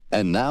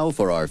And now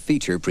for our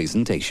feature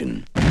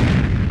presentation.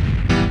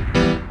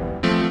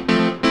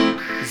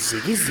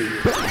 Ziggy Z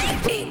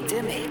in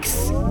the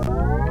mix.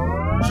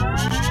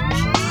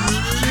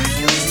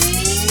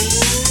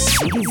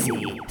 Ziggy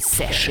Z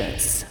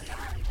Sessions.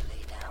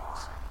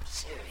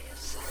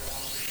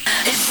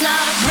 It's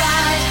not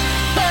right,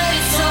 but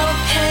it's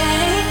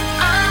okay.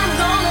 I'm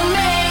gonna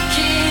make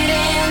it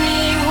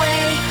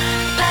anyway.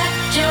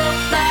 Pack your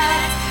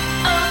bags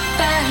up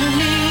and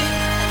leave.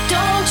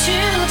 Don't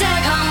you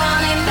dare come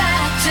running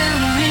back to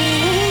me.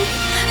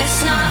 It's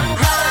not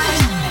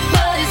right,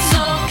 but it's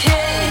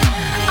okay.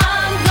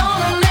 I'm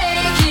gonna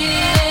make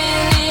it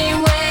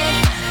anyway.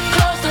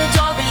 Close the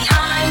door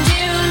behind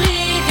you,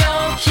 leave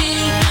your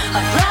key.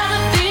 I'd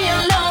rather be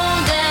alone.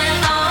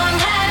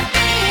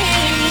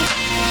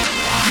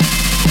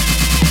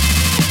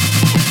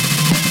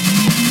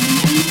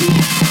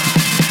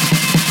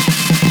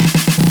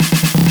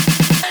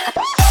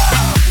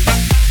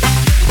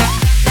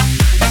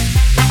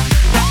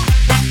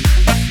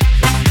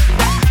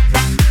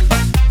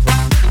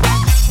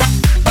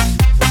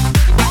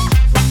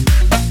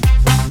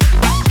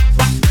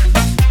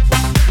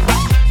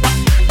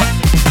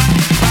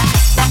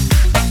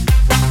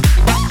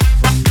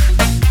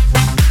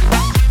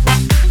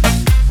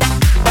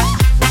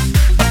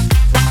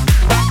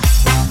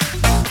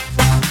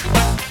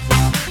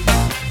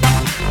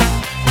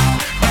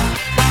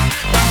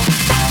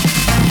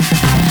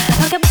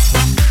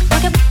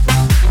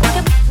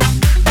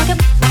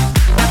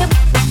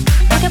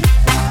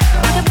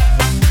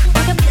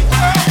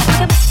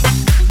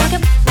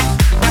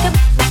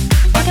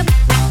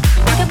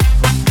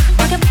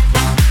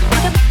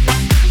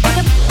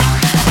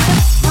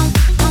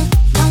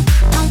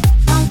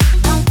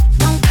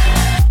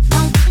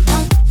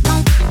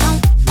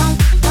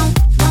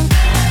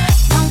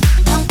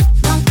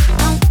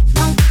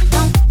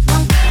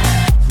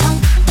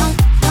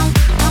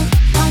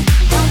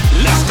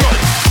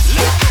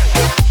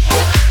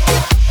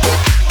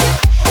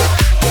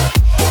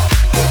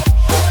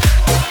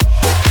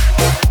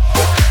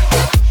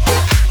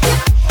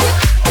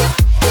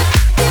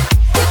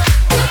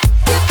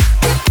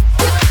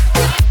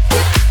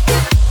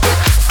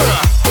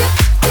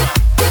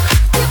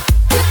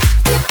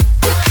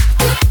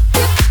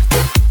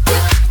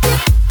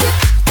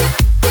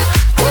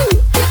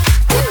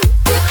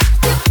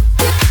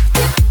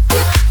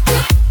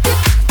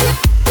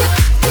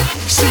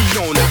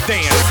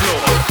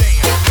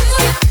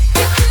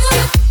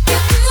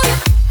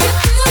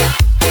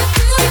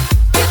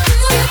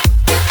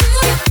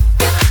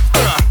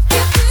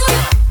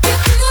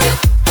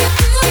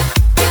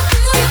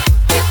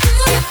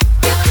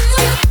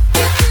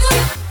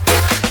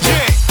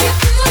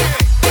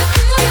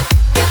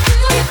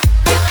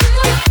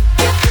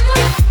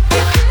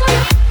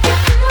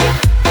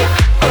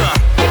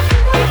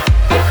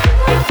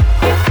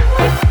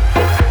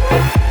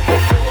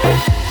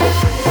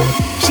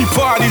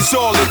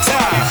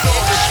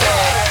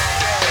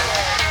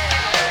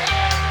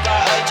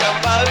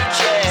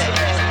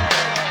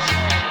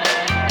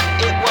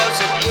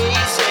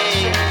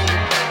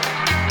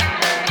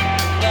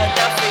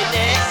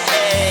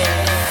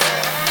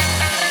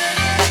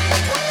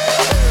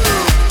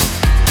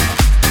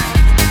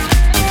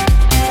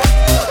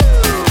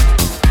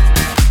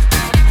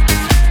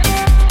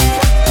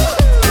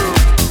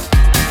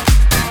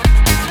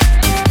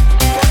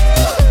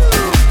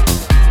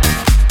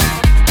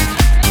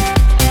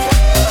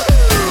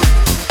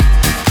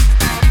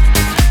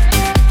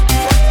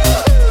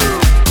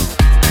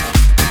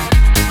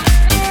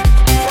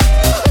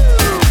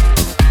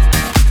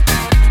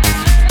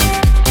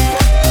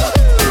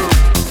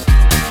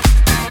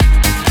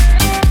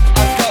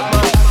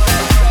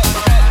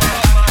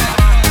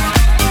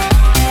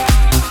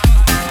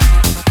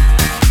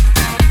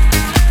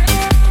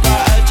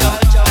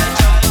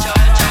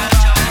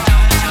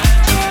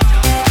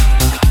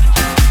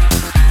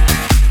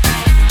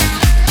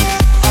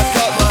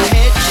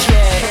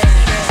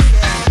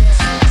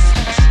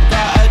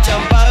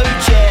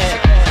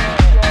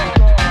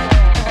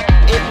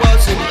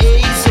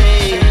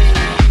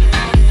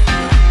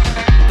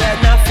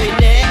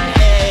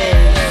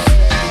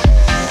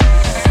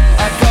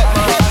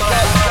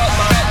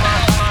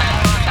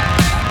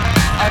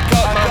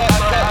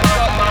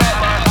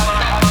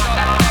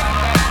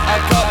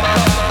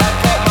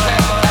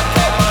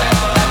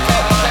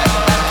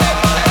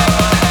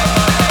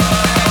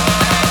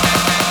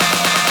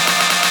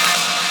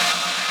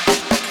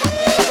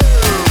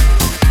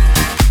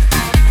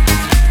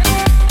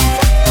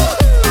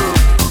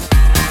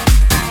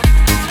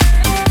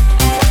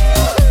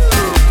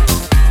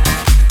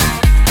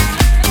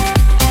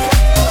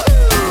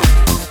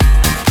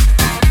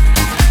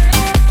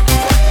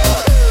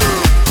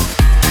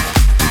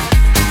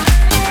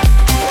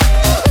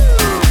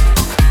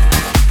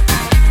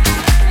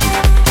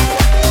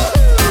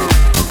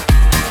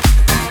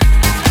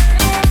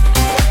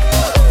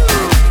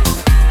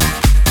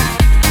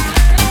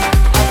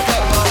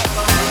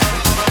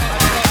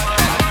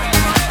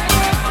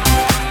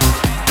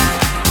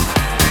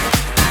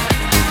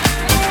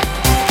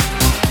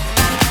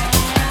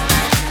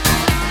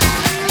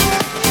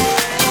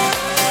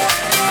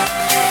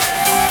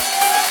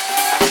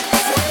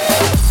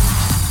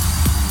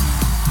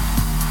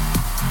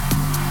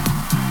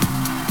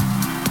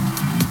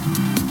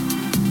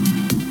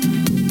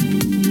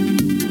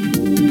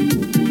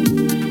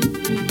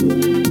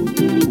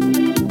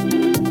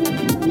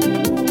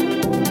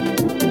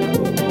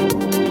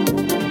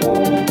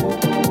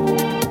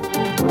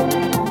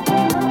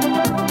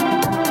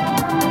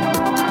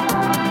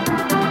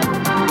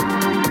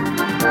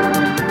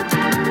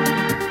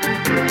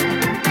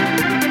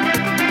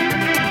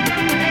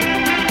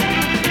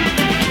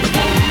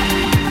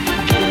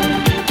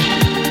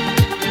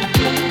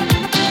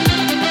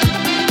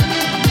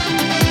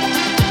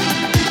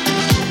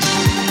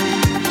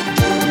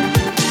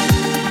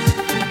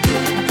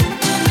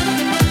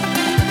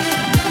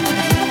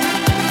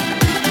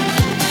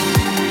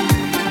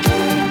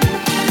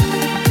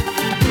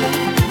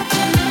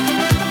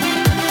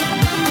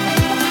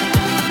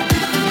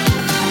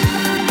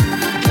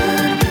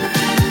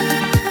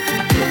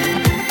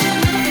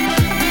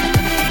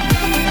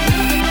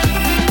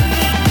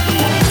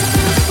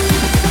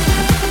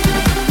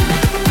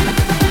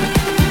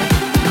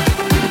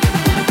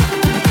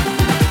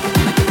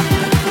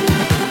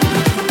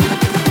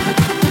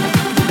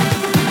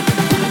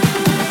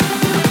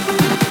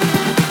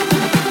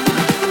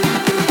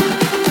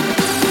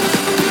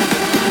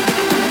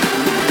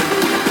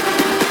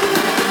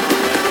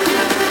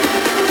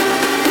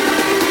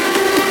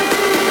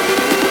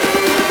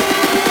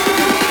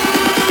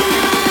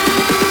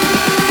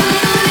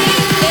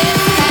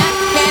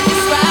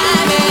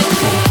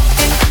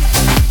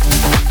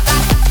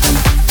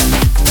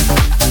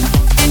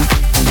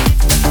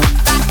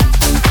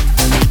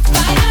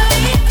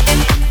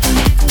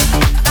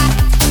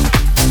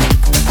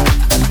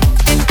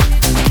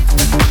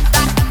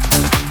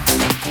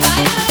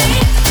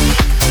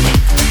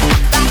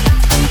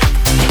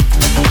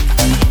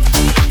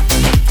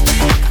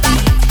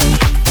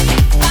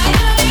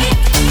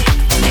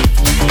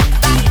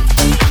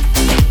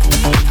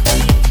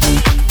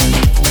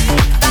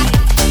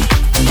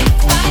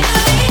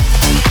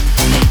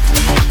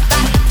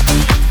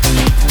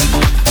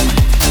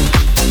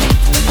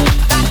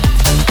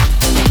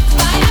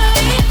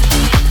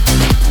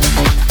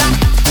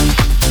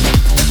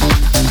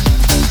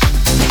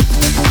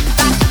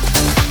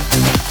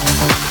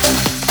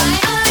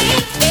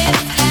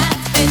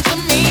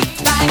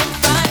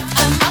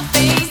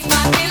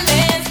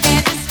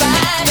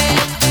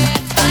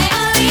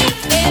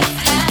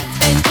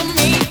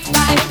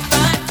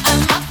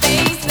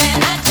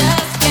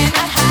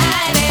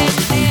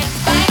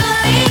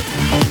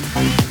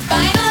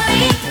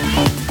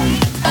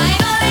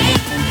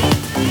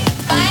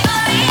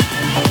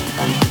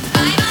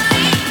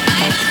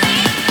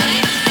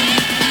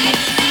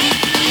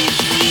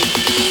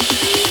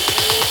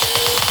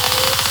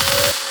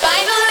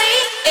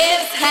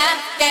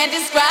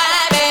 describe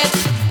it.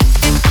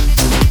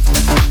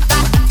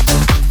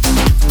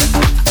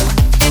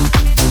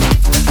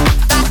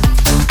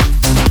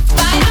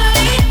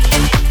 Finally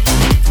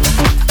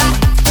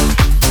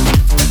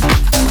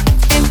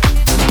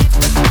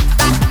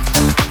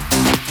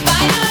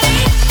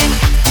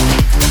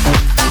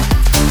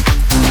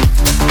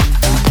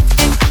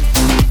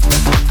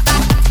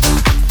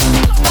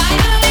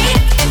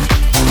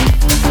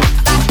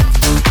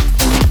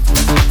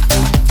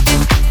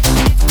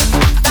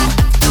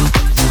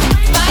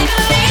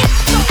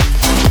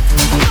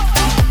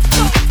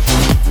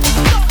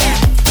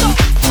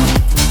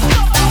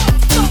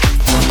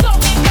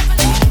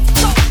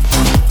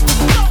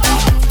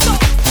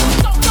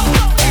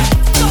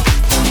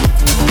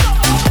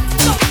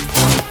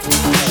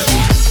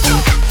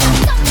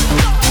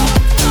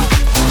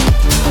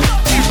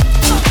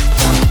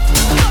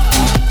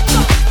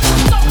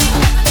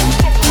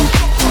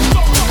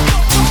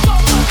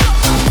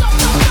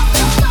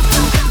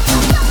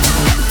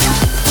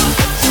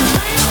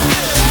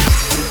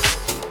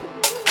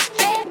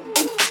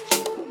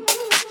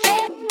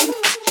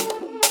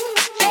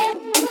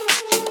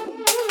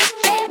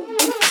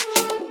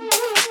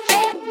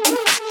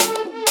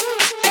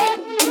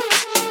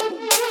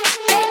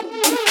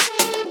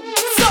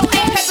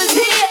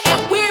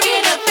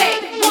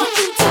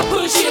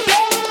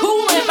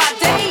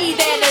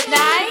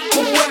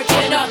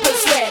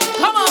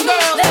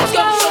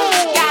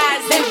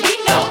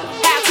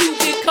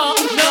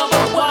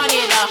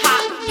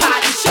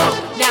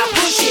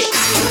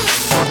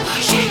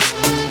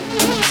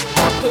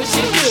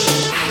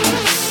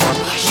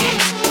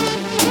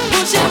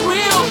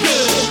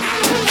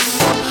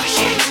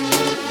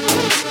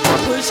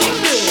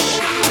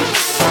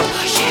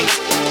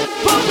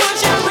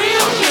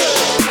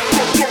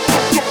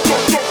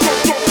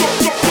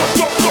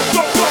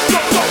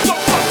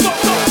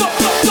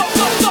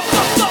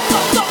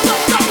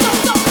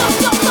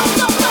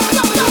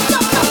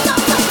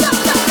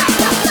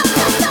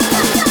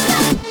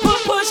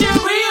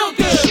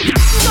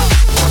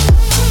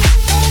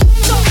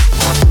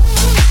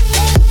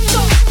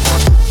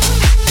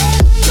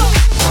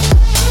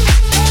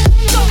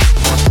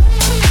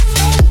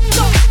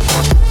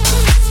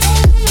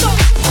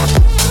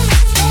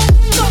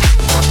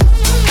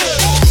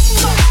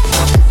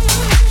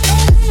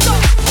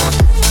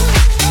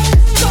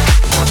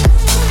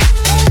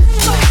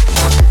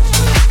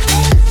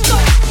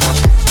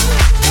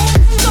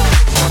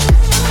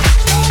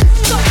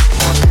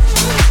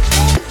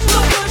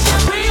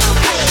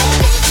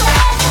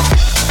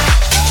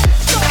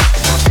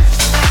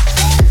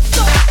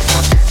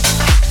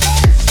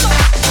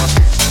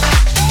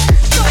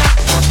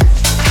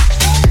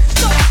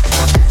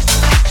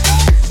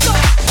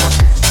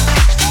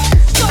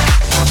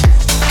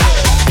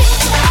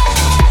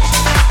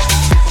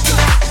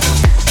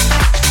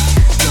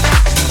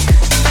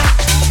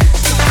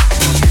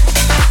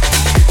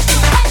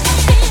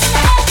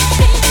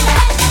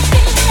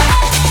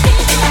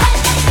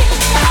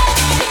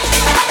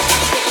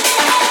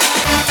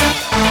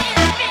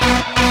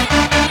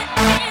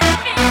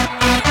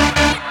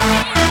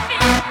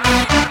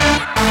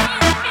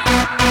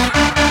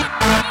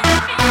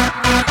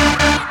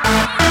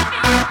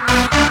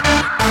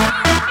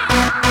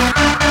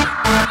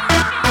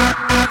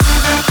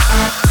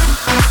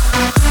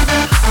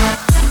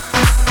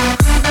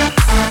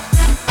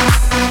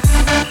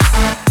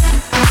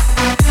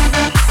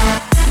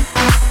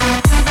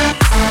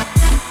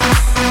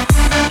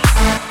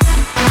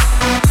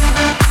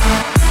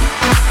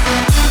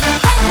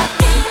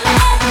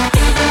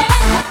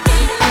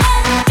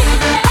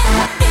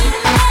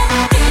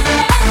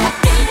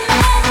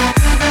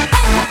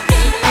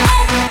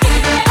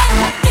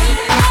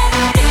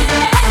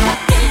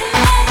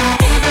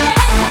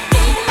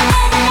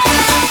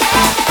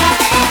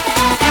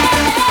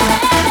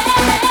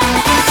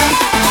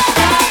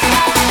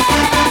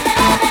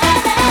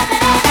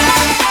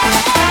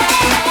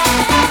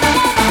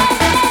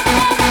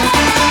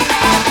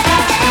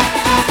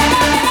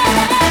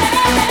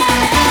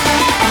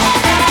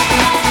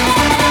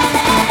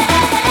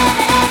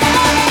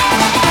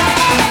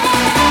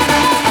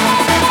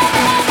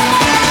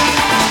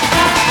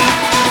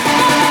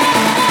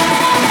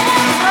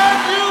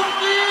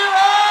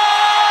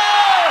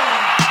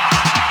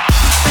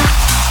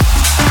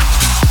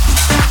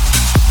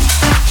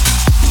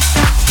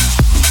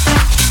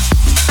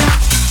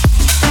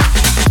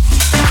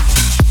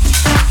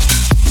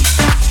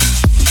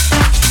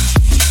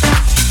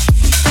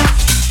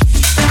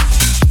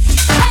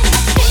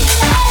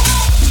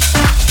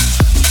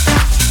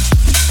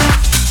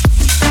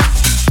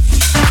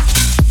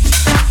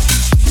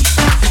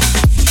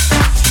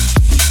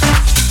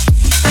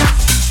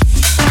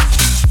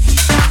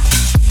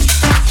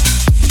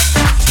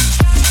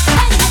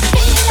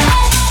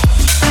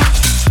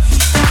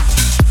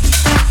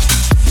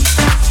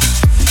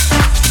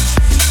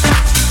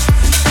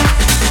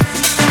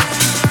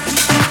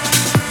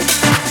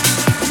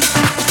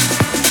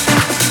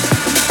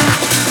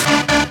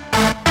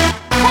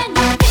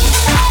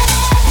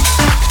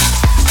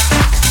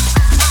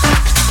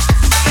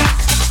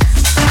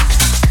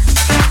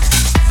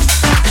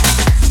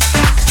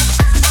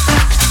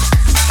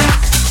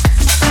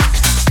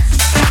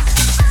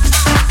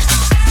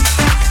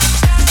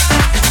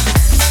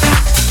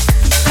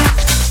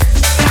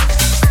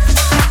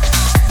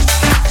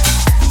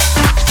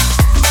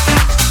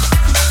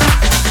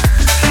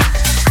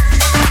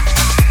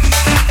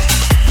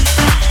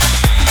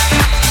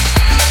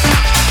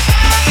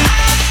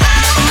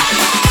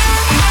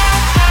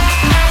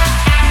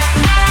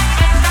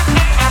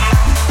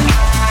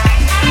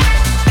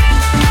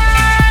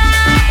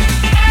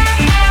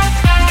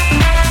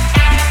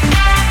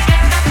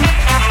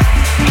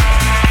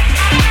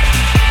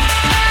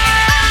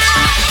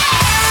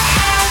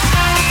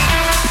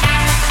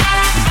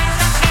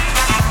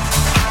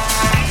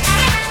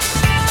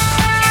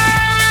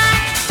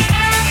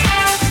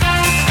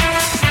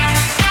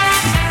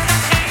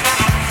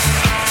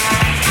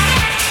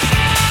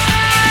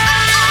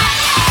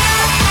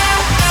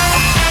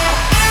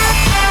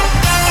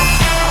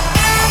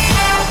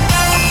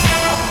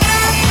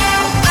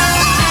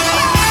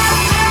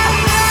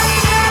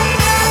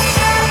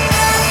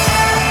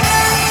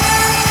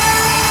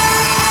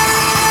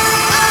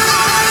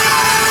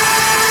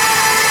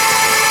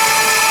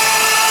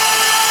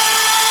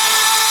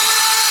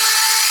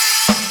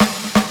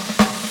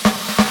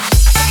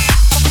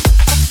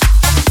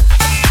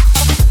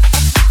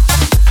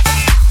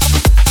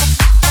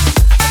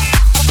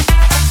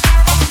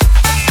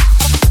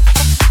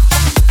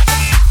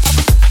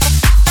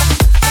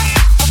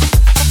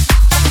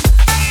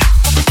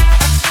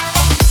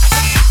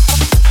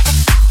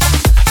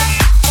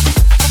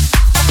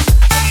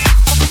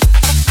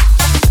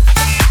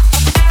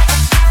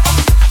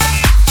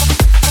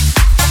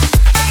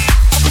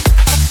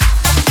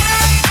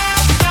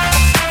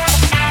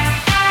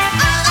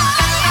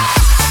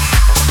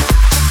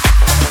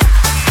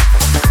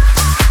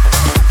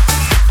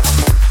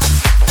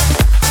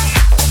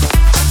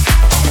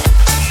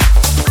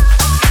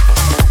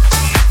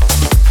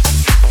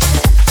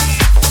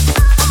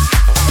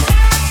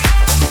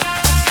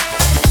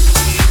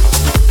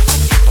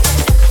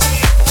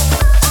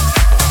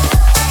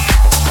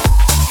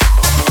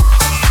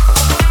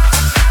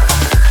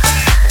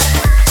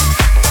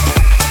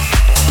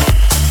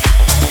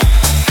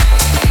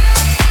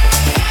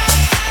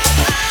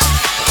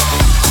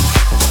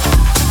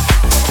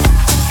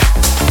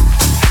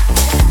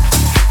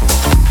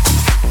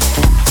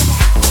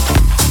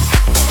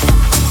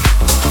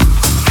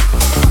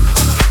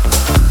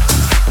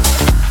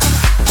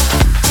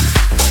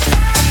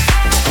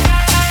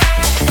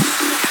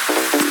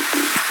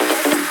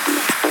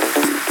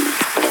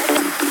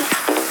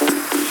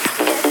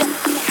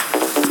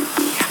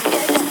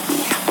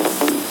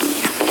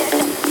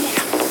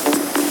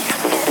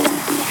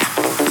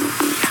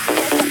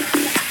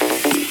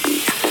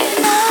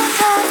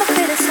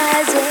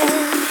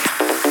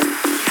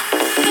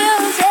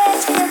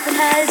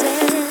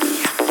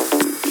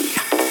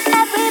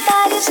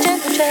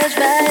temperatures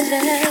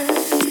rising.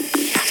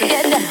 So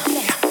get down,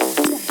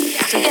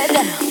 so get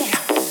down.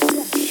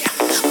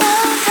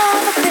 Won't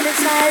time for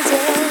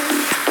criticizing.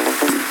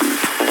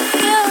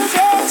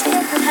 Music's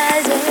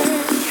hypnotizing.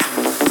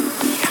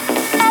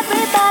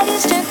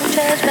 Everybody's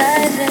temperatures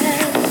rising.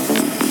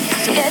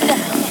 So get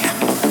down,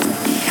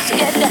 so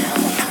get down,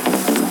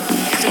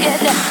 so get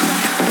down,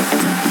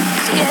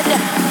 so get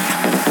down,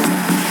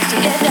 so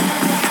get down,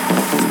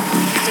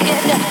 so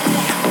get down,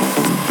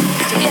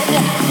 so get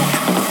down,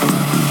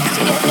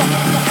 so get down, so get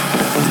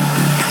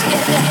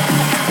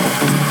down,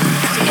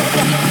 so get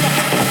down.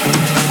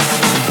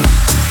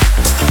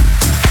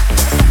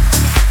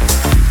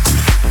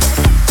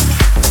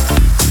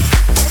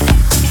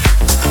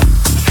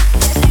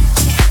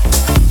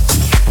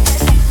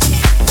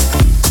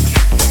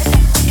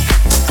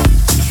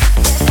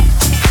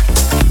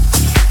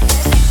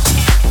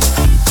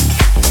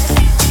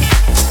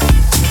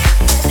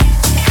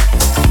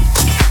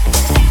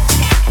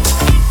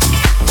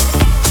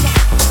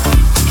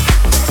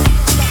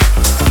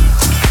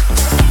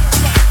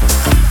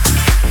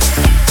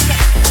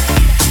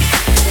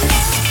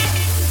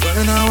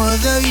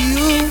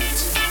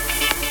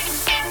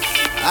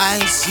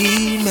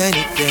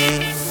 Many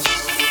things,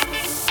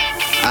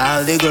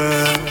 all the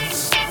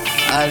girls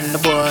and the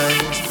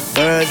boys,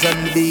 birds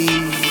and the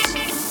bees.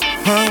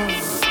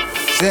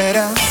 Said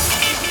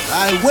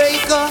I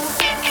wake up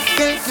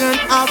thinking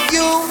of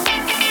you,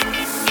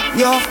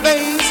 your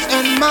face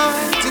and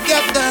mine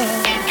together.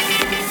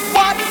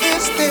 What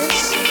is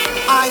this?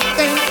 I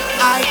think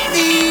I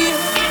feel.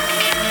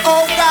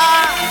 Oh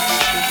God,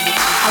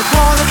 I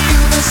wanna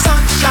feel the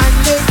sunshine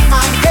in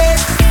my head.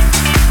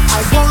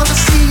 I wanna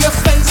see your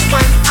face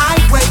when I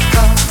wake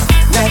up.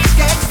 Let's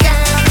get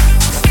down,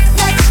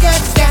 let's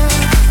get down,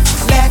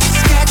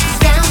 let's get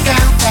down,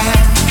 down, down.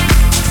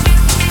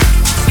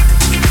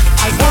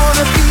 I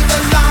wanna be the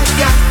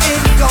lion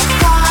in your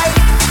pride.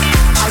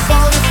 I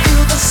wanna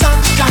feel the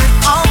sunshine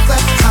all the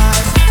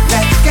time.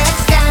 Let's get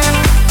down,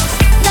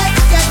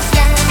 let's get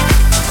down,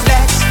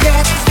 let's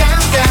get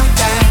down, down,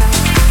 down.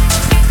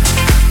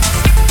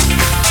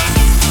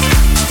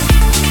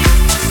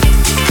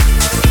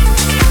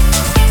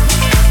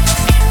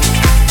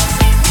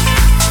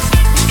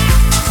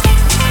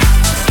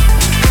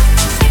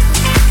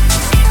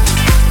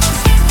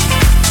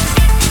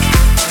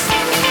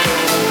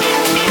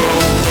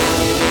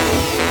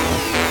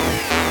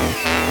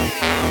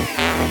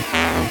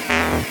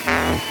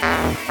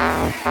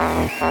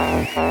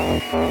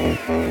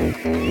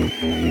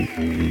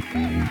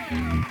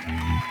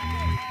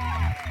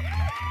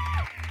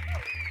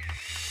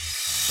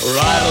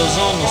 Riders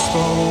on the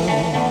storm,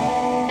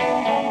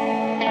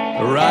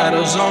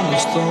 riders on the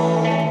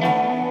storm.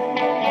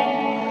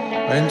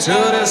 Into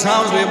this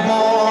house we're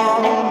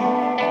born,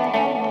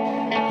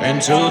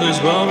 into this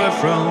world we're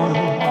from.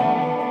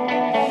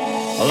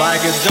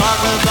 Like it's dark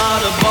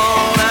without a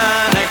bone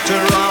and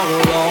nectar all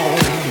alone.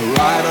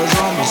 Riders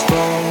on the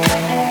storm,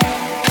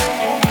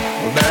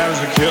 there's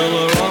a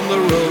killer on the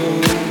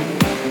road.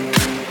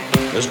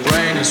 His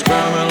brain is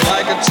squirming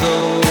like a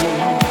toad.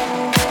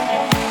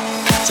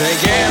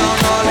 Take it on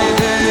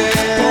holiday,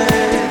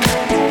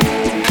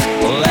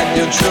 let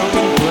your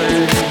children play.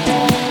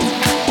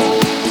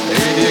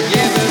 If you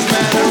give this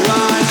man a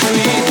ride,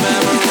 sweet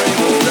memory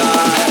will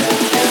die.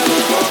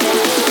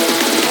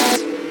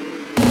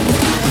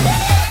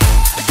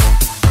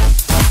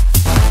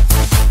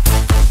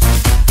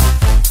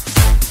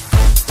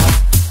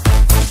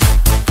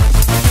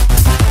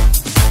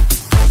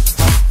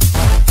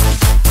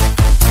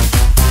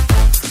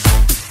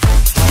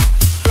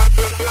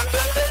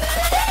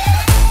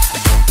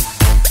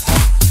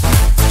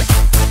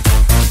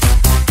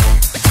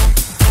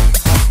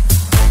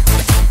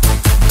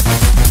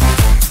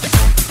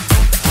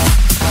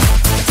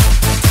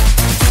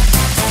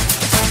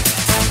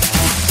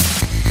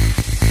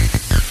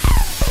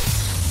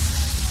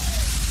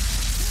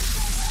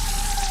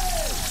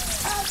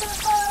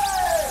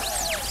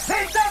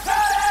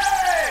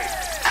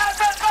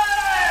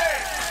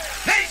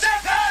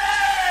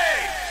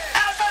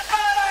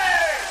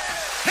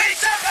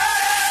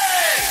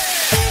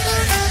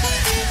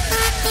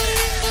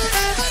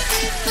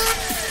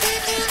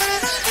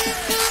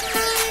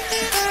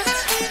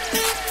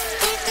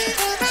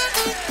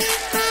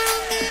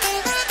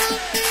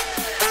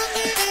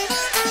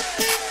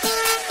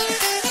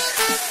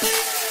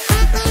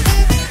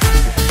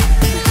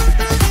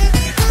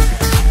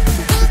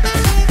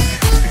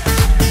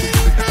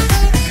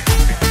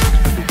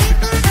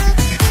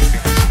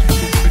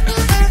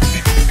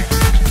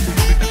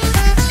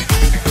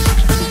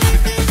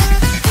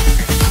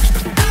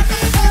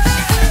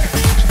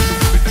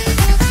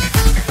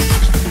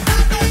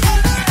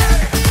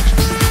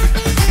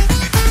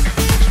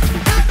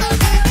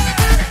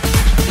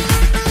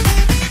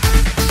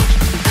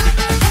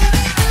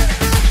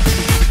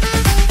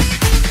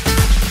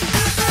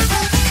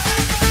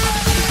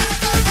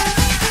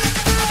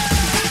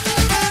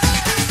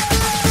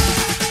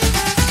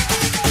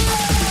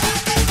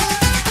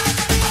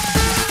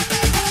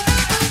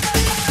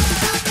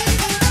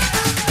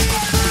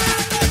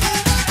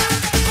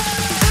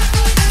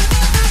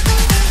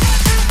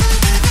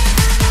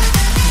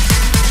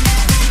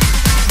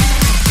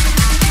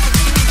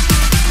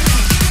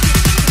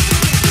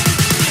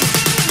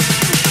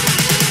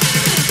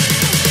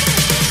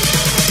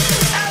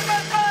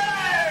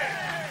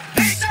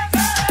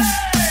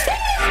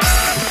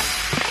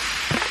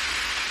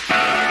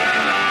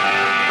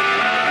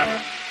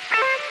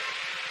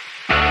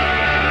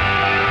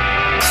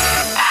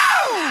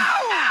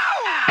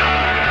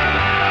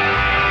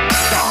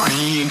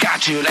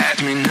 won't you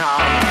let me know?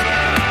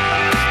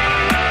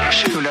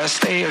 Should I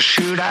stay or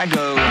should I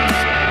go?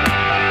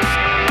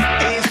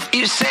 If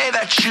you say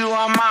that you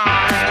are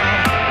mine,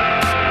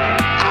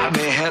 I'll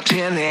be here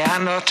till the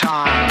end of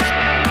time.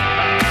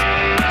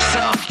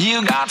 So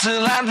you got to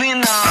let me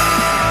know.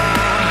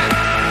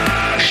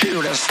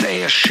 Should I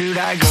stay or should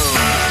I go?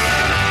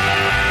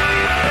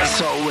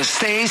 It's always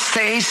stay,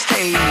 stay,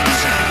 stays.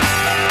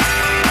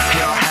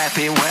 You're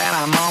happy when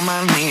I'm on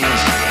my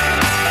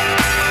knees.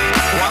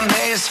 One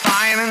day is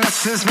fine and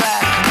this is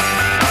bad.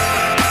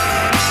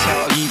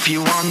 So if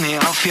you want me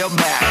off your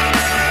back,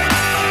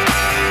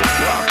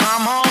 well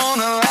come on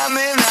and let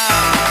me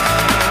know.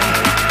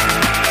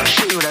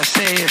 Should I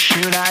stay or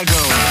should I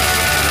go?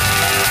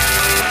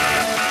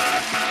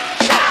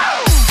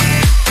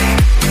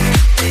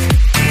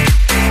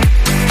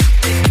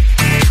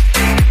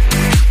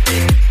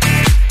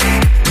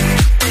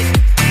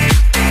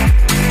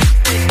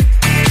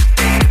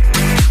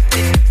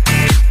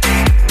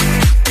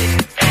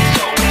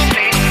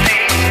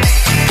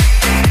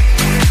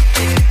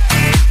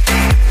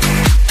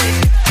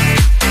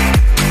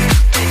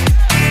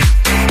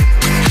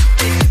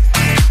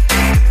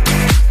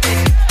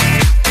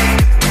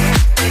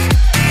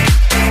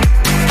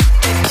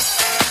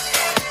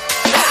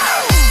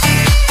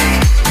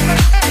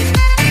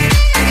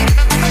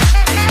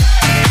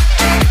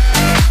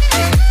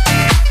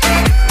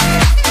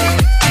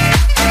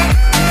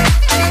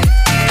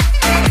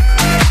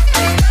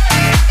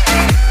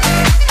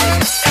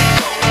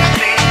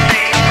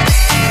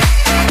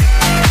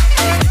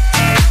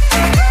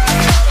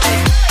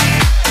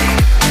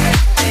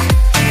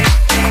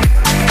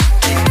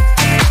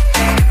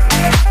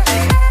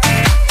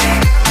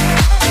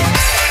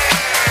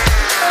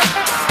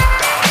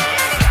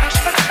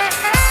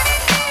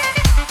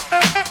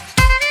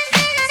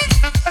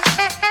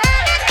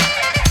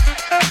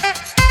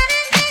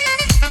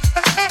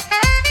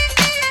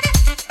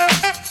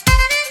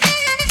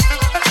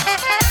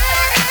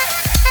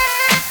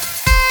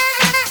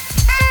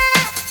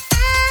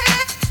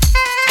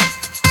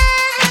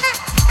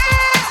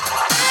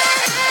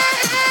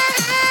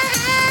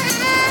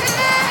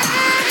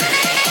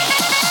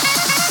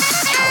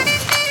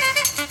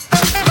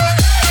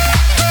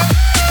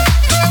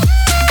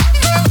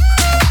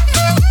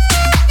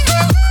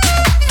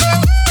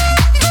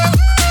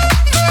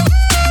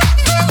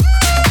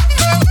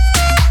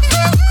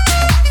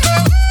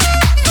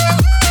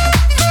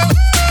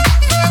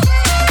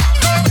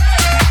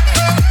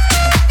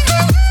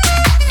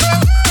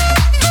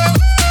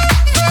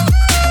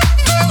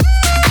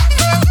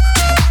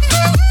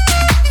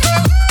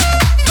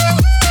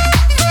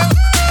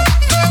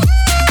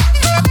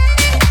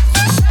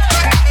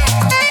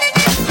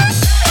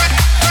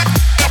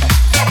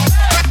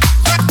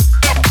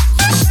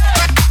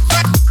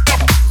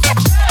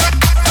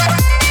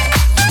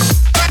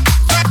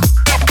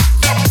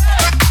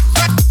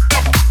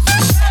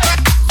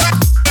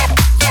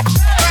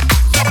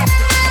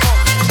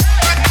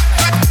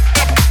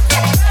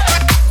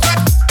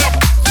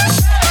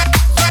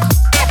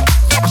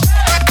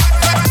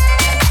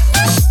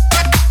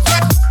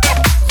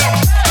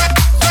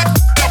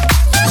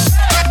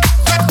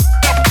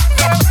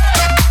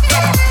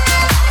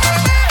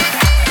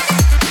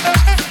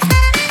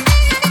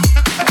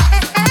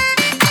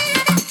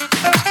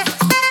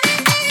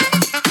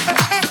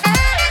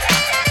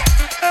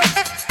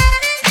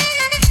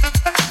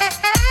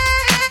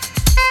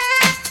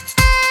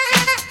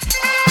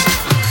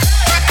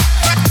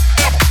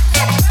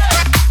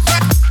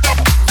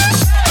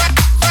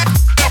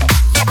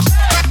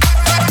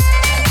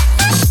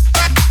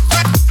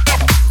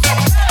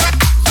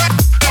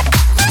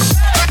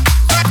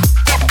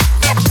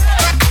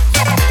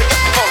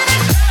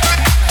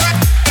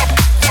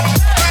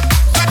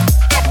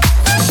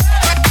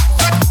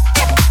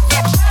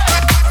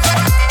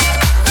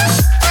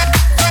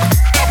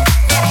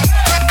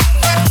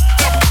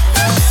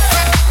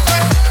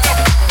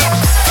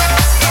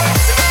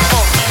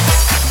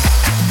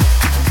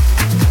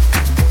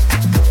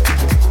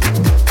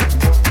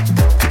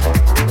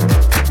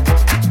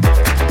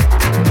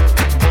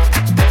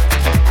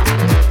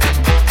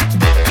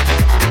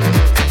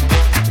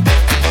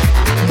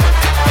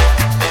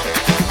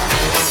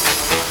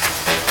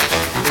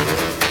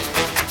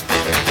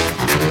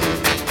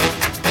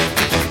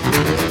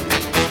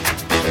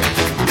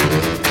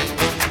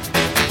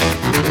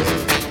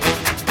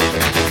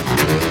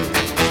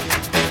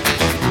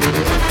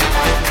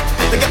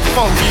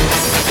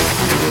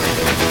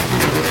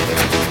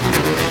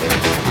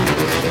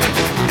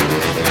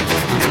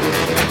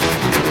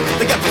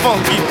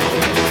 funky.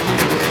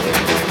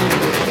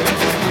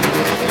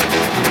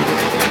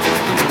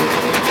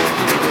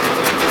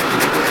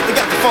 They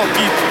got the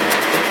funky.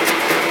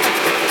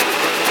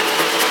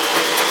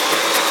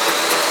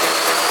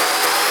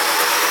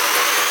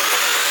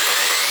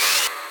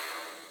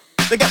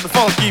 They got the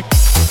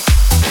funky.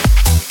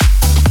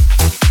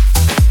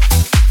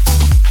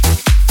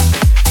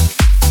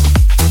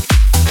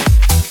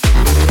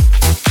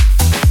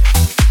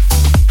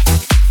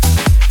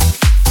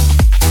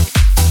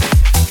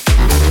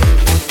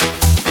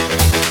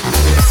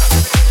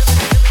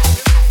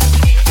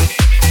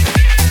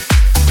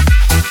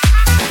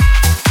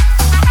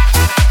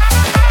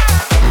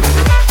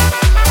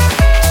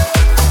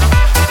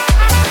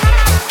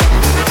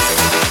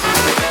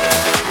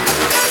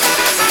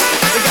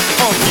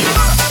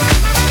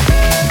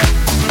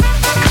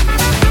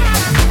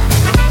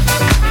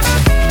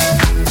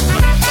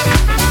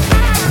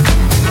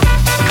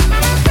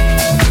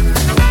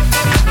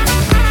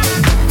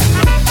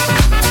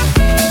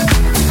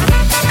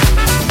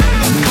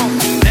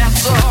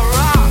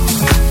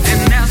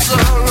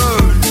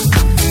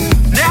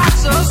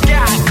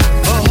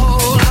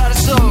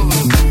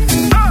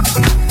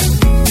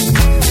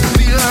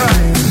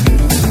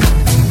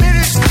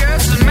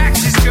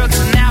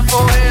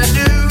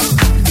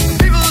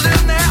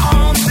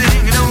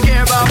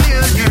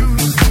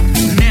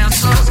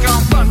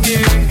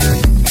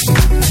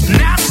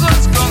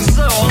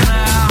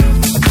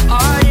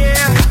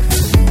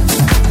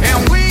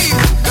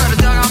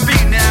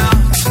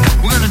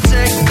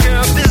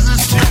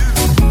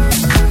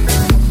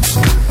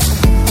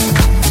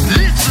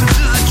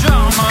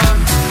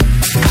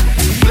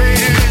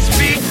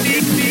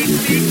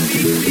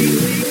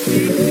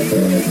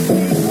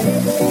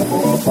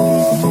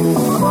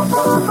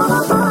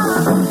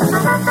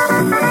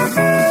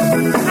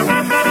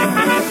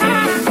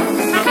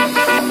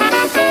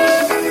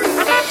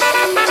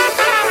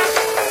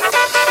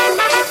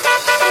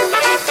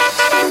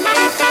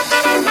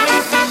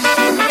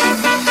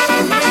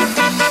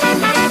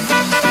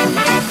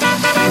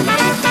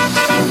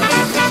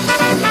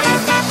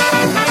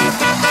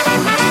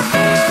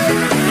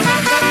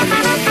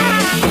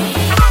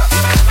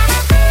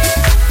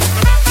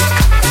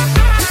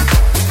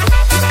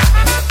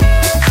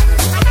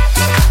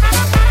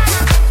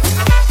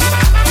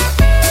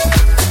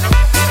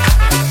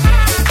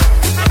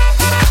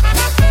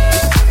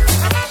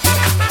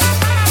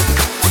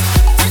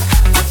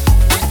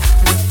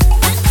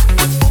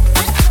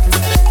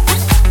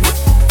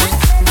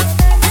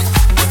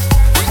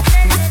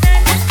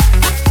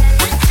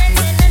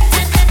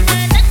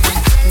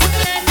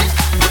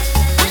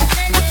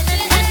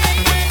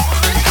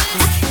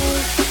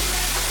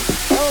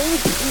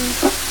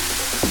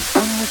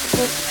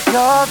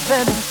 your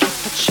venom,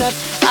 keep it shut.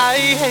 I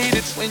hate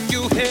it when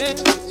you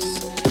hit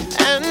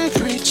and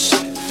preach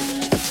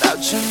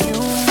about your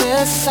new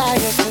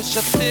messiah, cause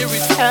your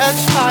theories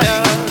catch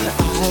fire.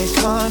 I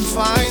can't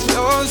find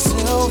your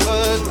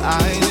silver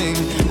lining.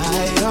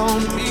 I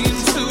don't mean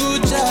to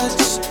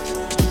judge,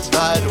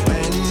 but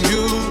when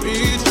you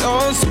read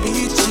your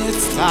speech,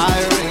 it's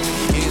tiring.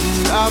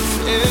 Enough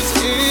is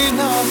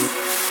enough.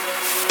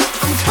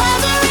 I'm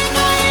covering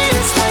my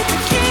ears like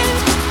a kid.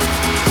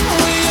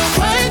 Will your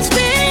words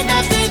mean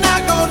nothing? I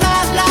go la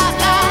la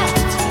la.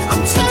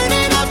 I'm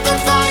turning up the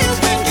volume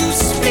when you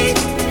speak,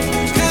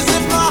 cause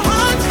if my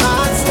heart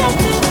can't stop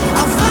it,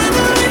 I'll find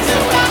a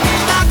reason why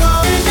I go.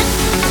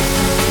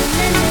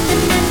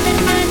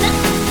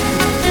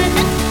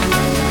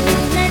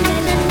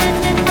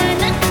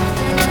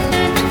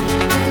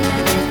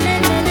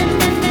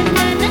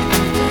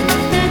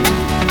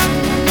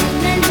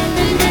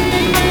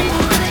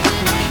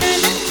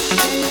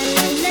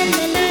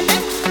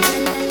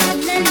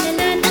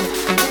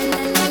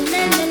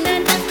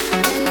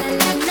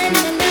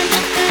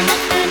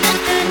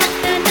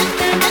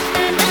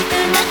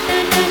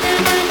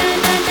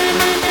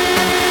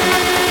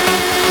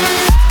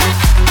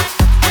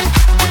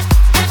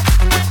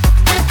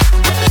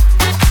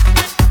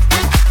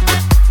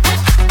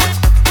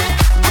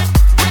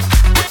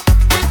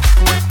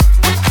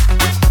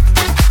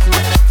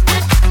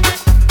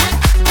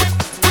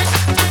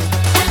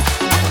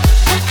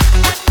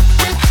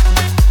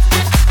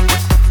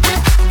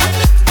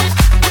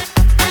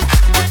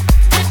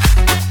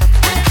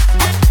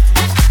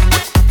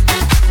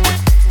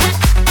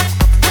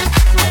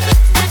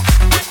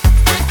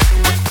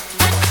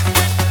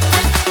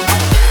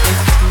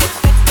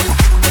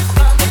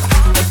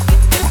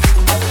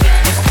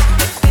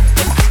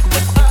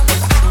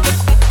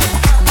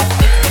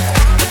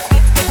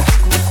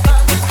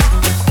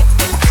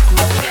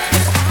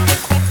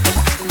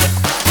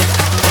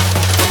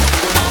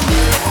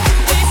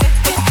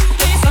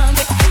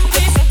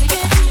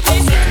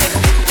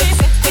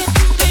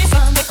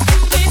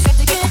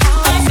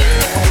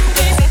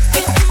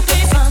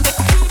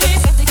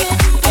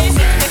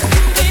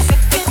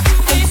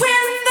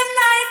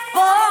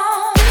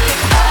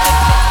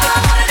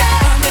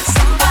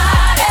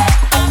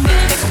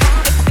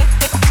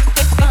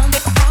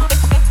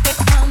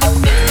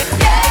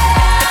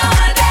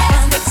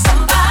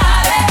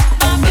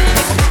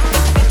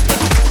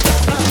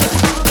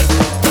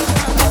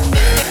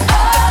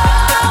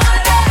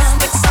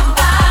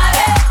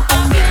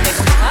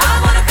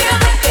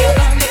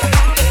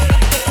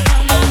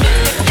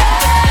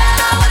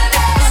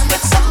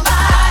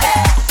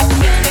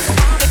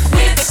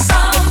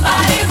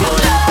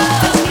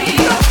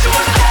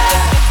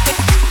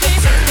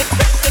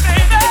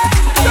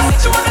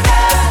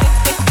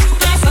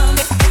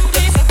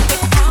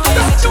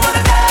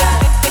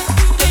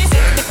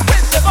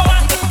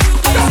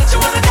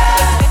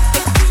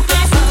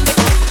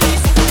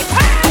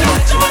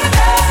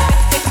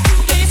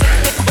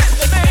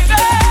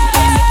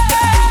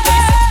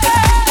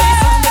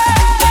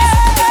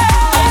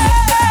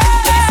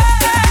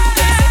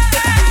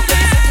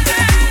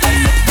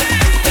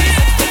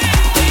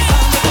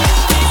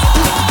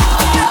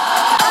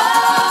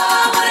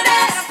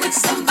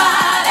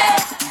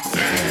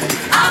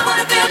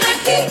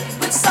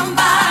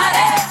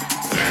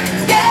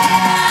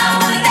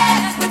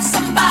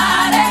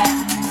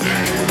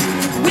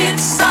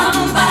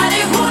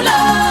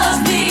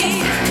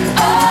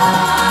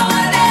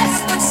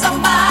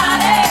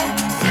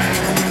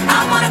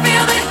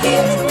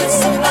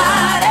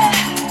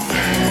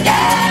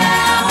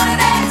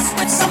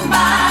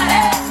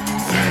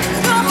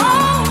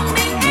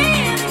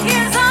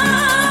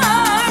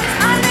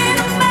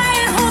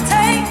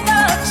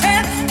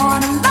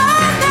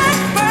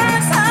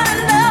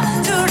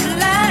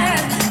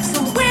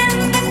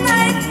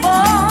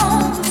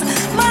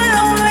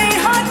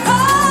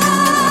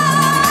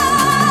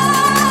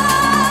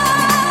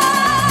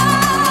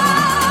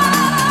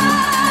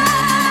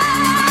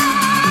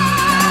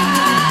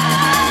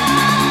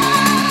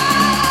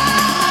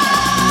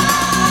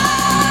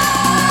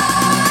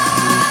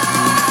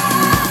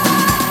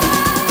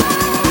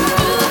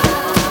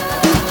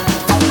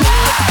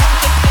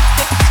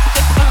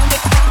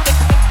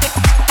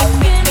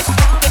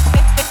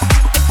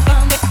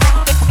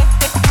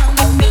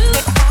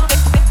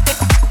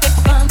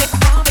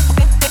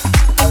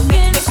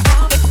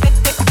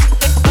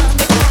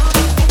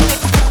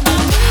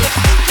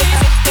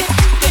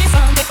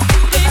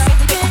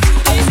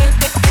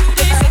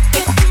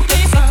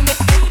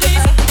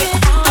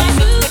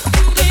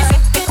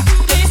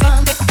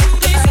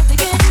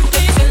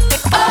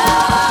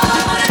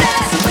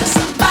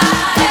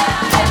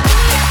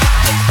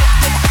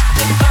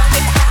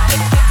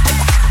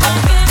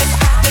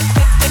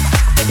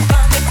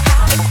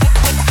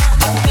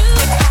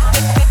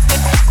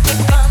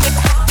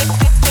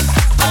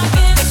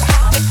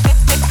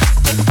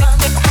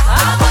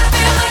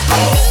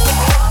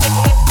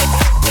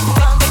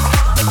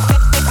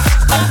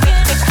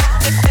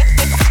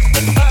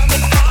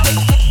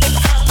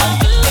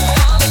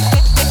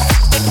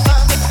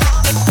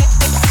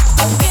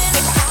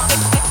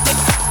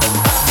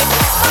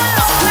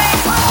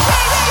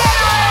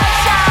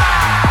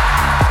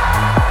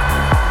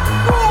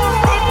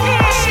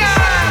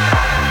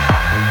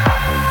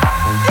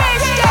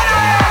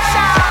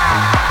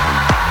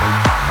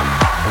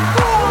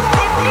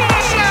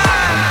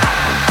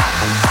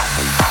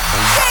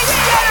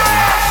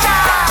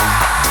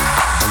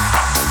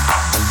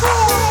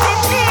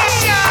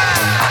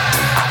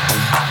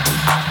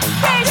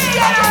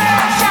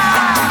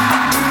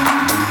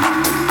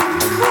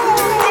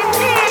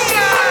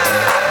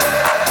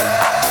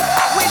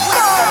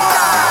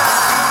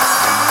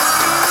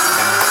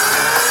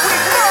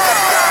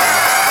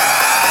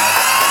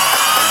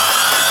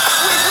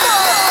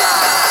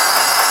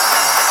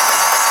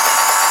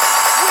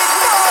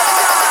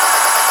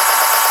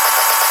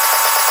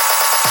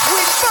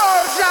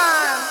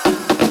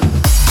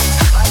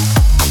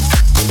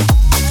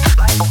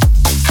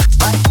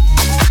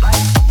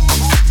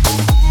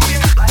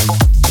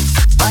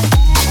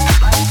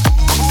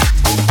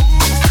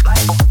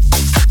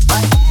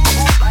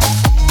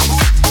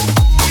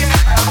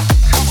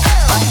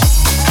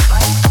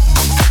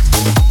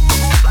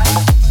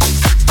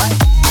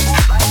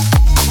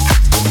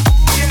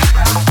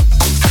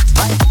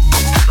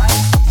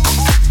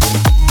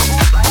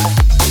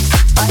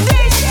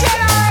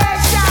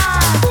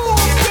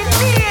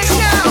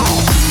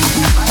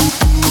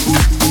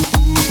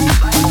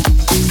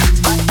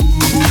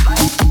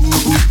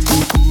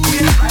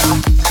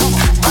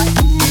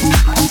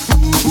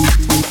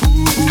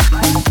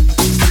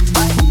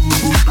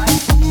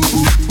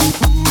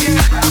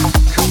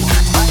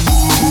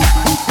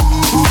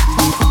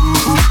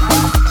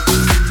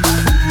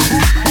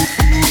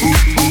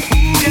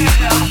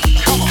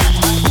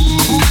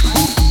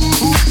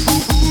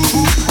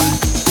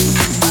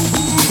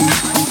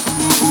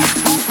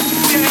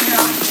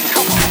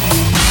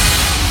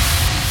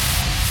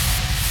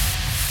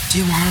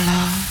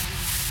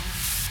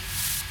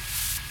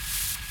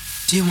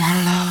 Do you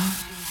want love?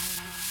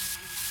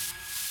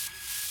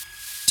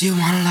 Do you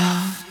want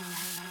love?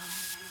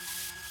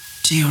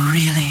 Do you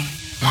really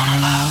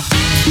want love?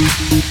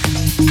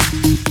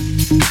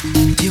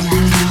 Do you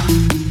want love?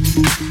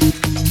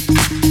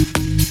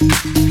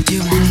 Do you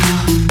want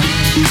love?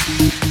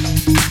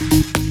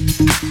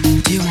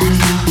 Do you want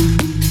love?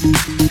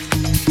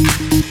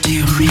 Do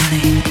you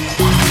really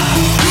want love?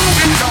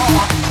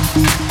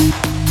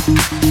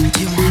 Do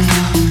you want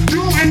love? Do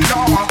you want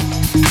love?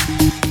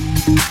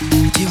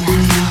 Do you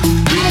want love?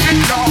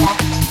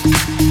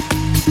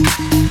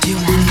 Do you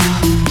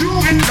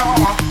want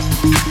love?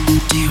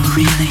 Do you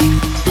really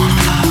want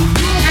love?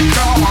 Do you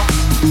want love?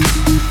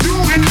 Do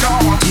you want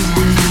love? Do you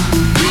want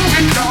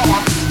love?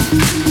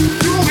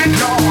 Do you want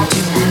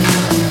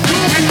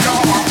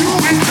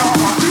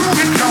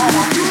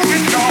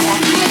love? Do you want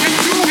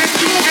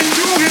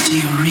love? Do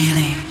you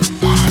really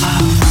want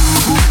love?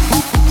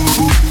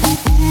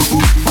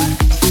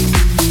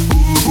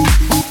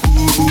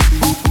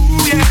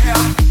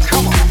 Yeah,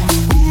 come on.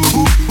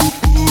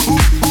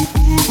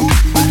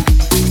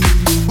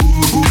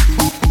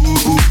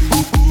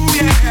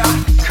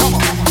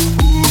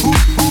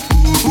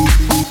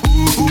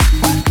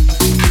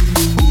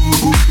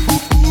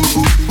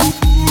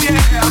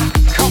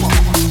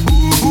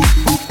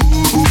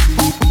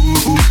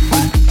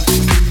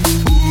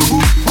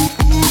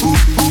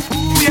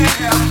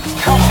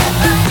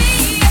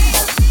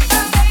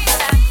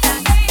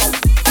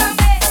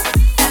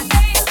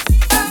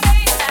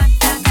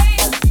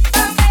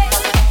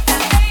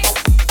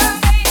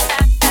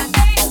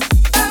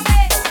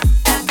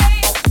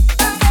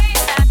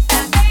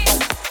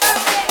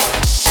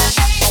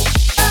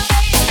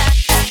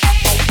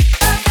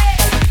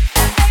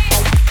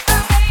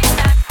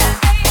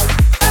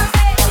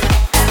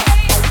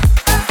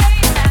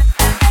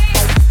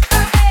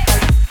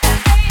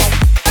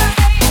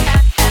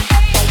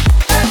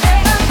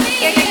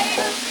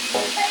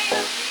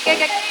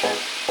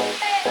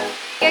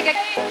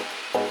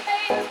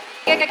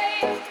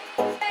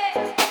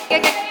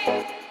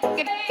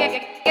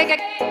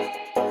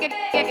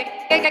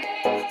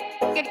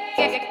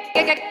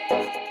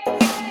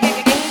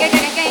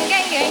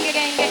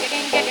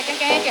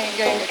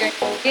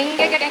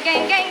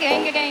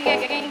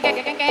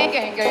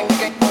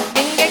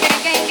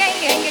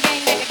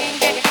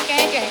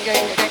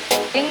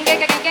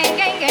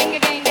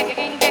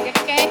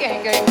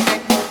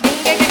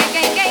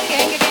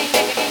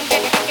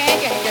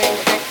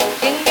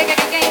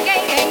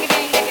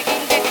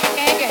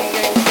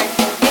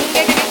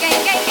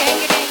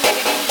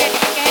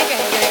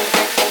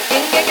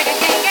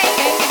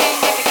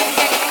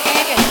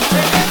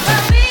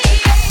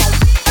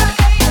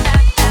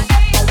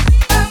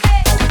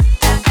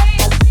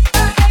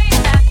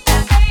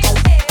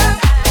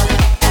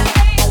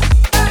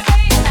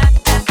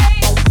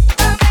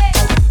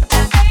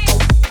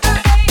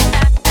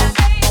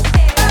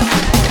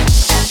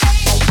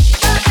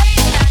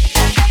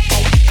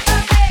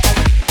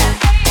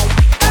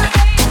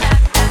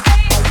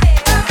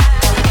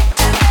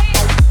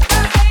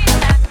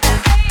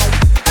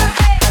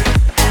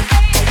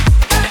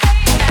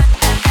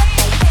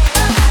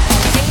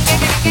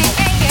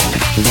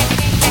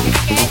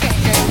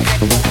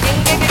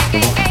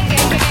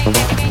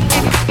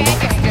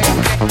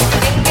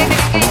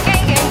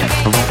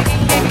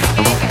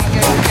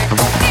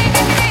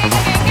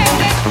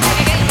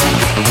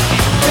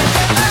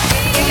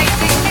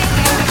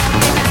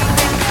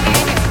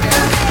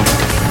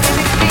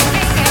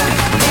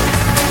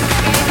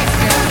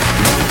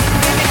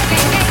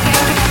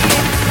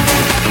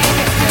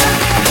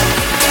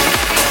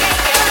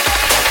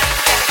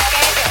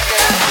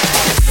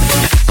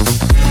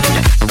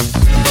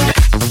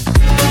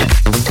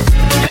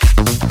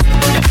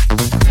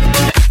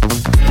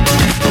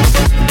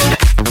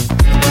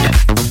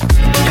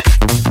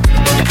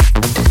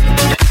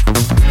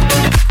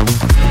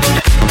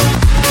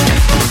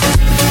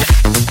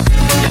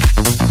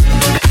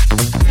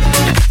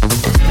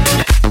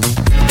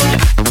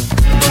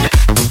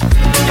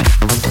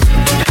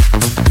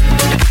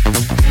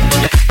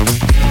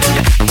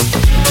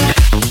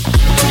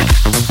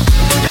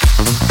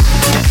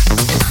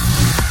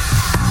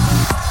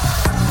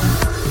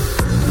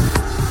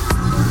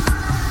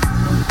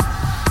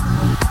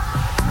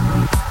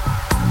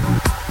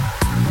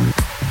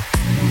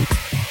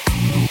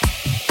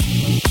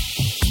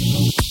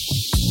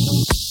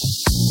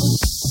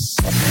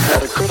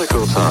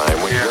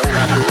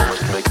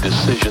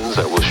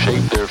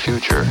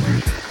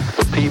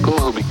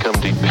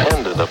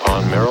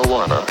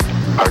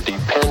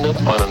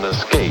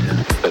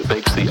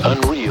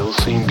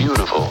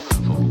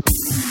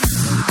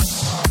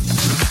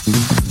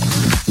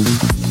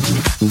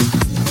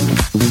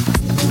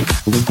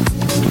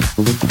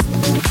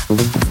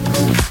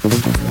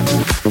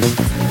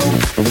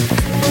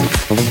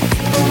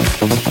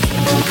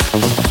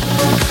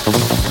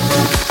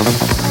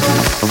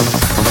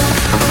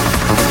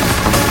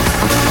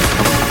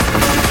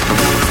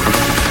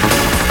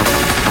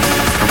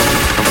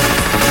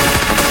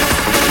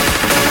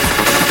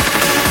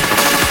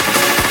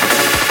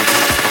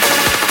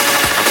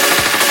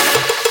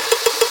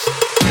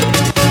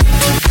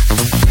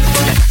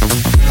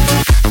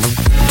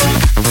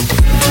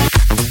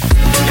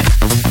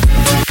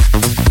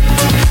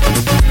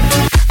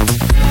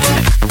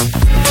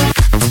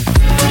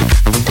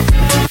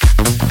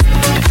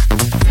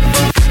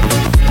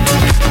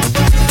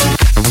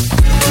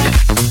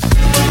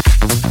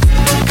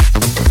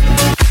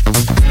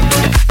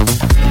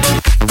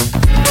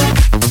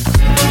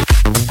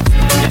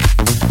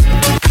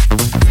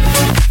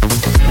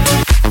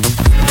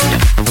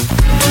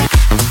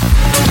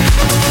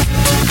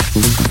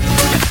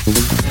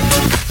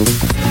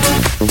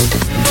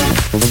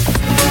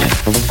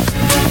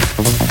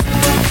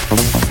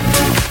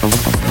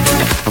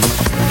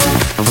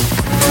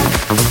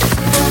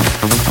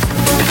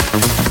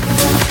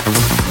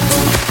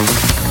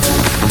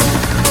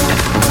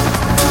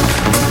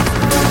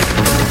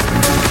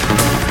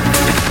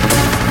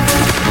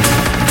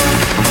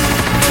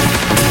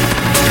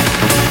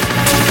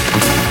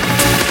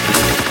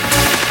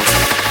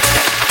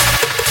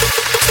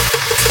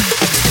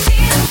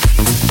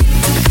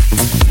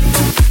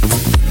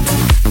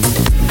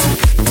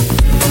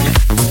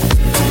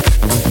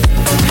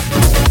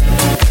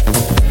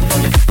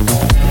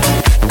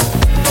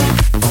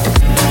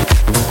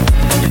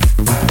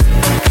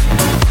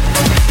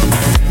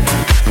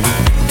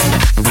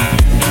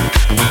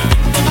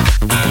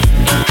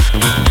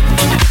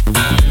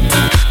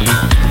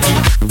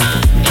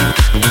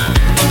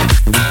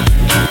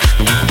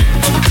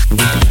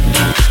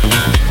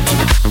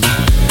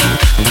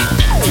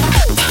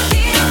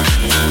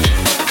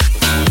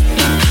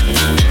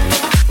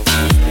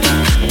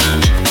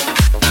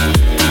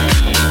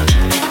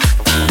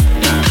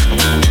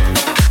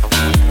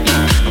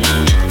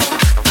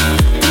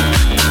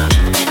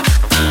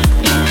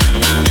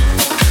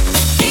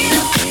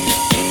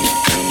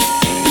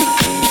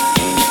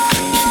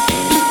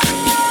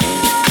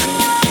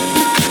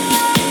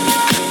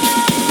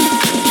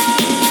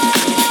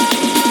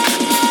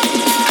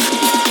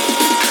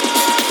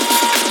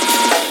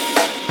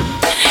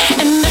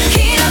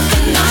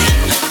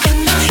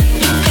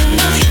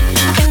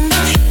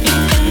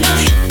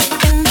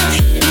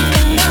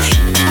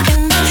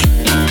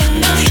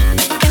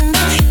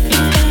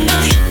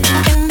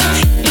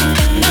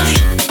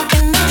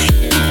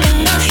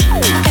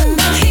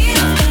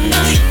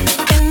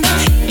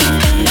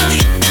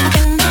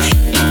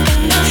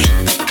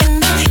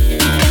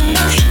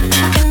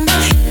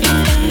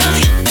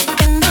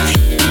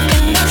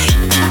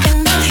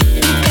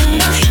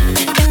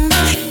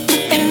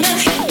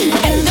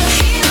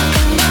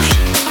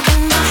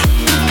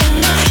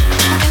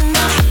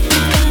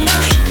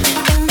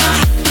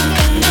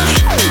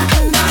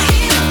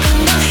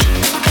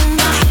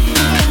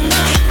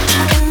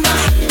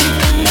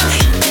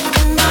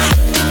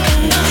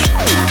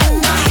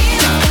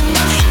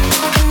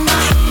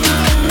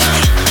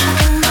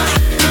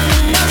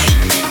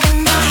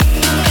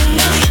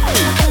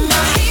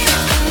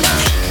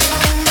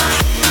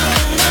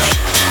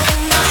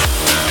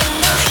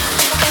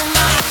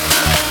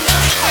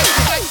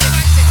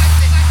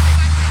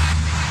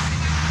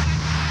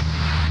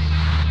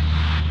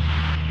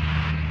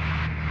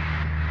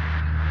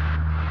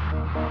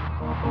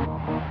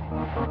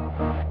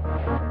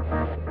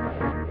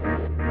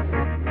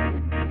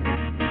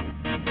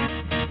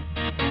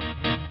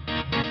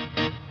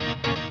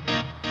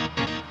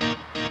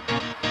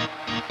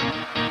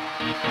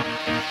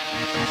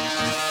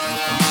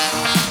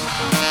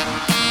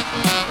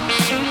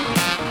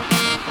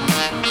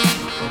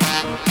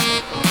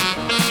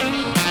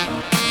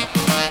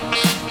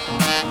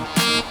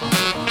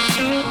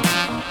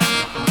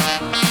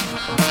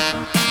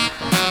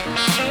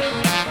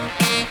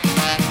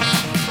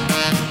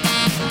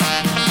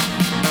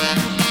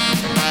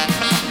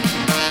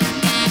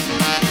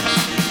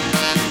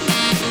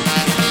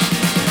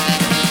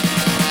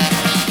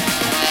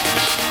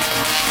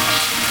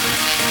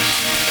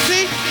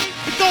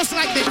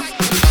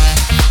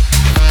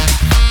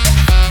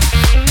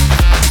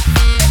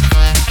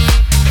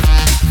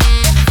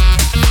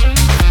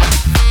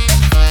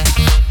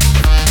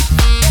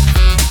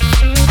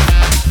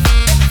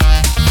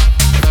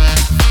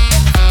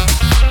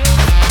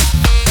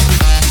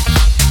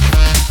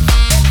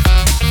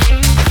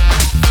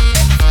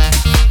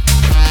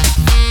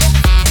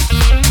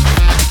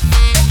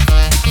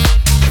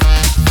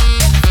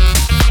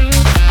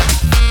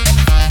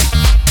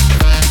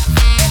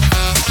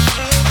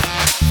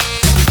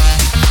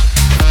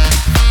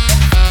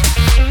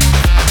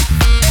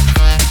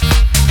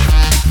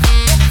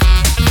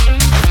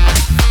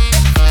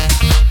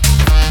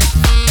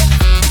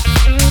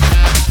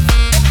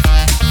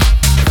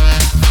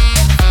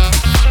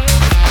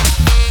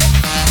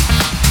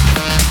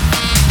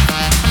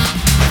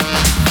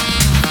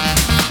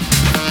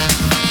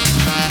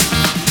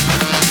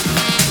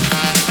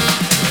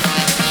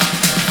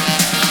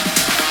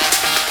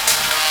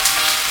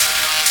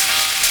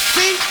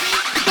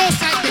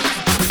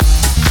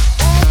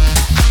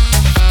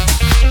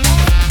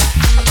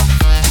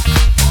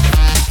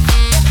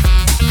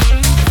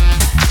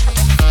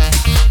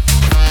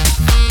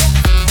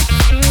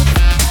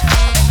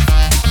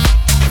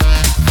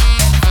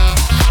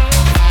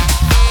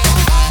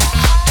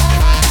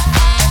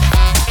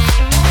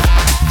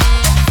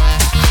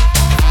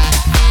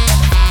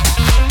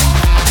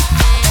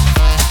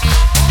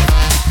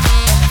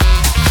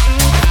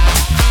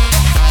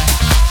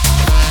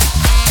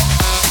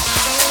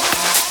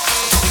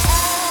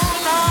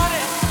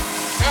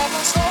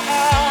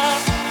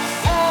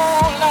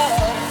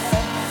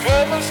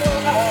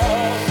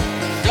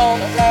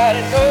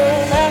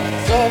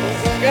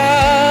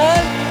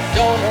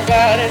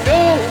 nobody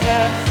knows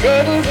my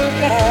struggles of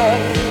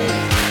God.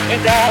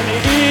 And down the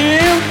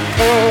hill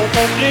of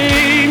the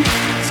flame,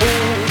 so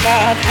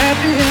not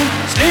happy and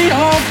stay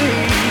on me.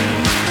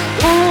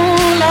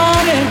 Ooh,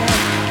 Lord, and my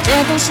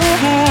trouble so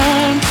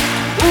hard.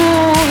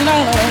 Ooh,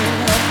 Lord,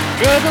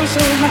 trouble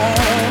so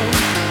hard.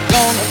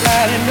 Don't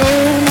nobody know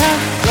my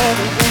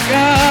trouble with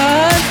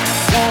God.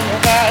 Don't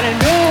nobody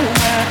know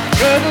my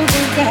trouble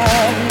with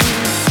God.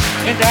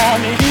 And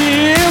down the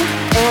hill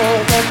of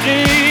the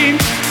dream,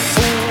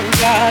 so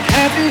God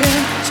happy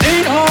and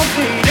stay on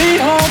me, stay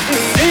on me,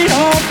 stay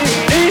on me,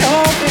 stay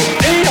on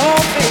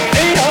me,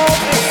 stay on me, stay on me, stay on me, stay on me, stay on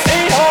me,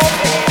 stay on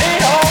me.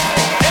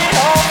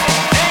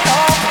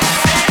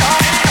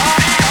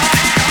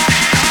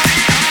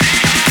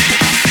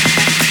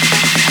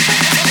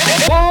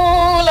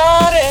 Oh,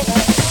 Lordy.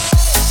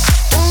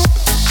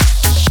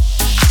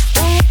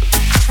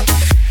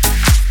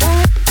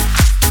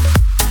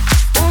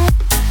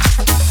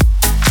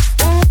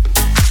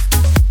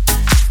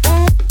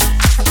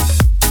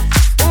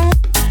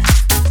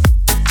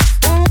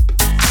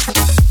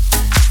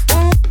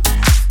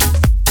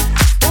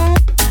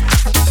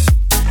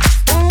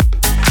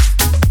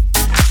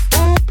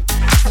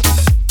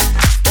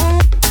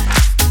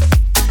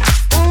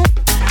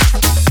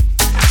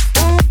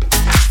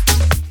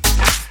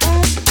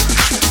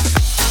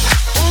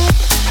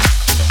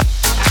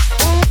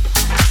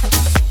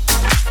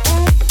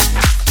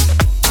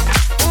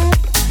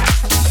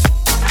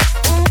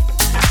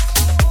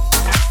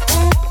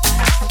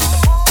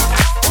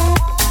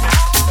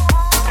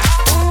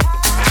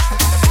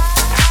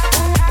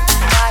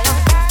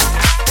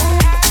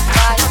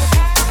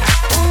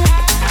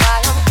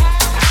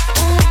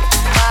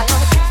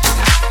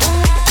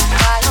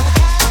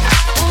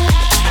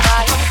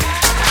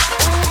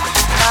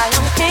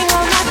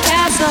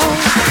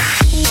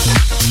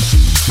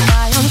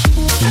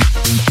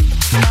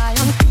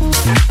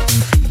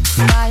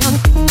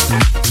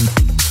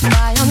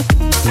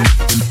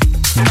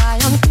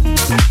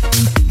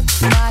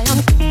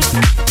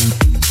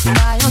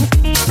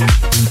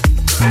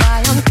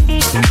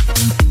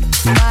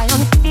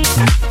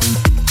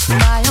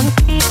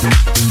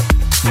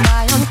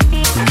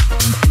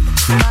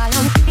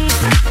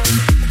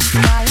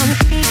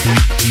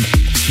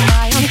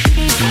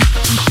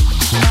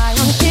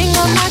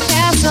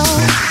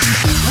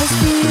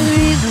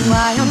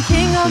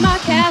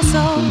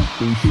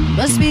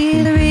 Must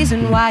be the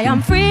reason why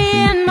I'm free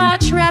in my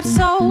trapped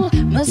soul.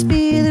 Must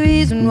be the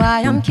reason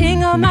why I'm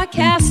king of my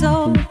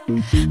castle.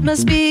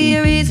 Must be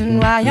a reason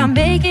why I'm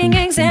making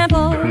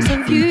examples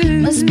of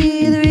you. Must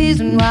be the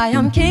reason why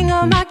I'm king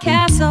of my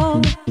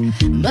castle.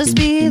 Must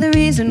be the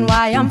reason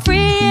why I'm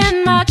free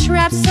in my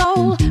trapped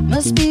soul.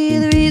 Must be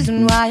the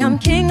reason why I'm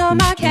king of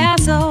my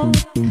castle.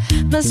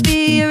 Must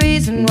be a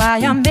reason why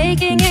I'm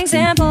making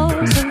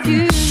examples of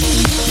you.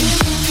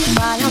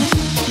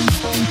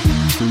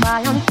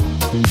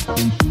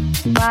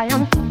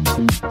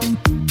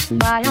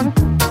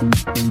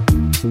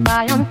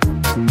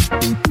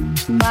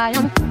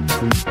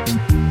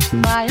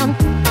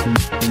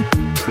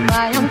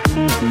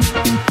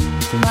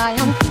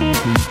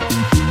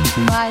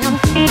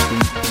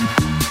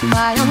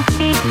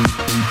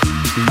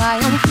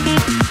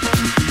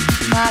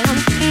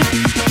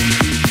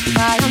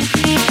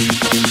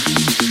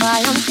 Why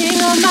I'm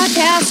king of my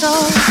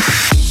castle.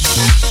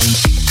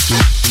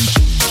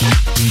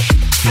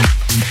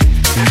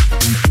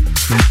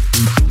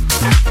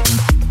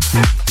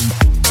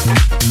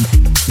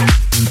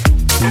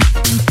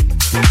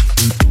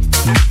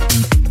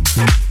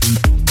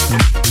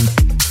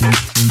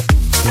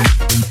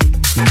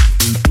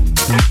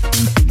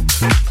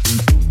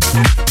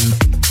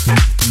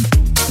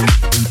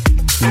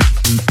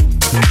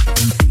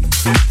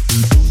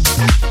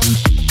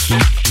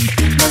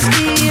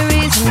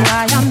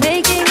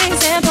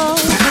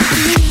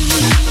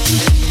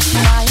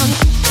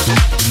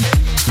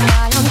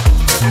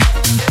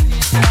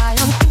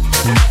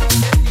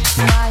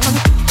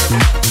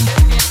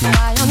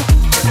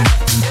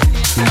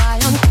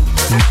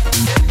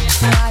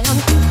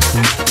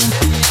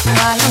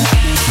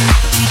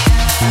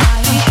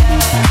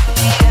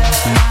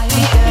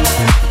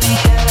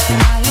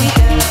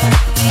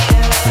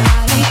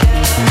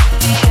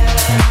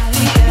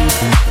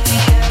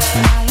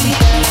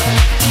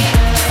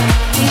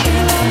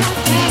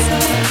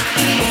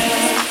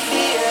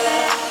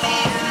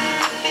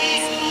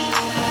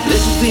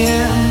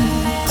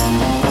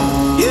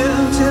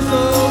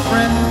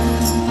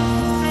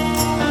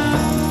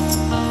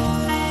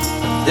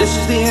 This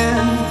is the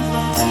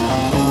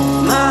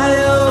end, my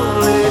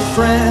only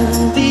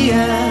friend, the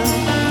end.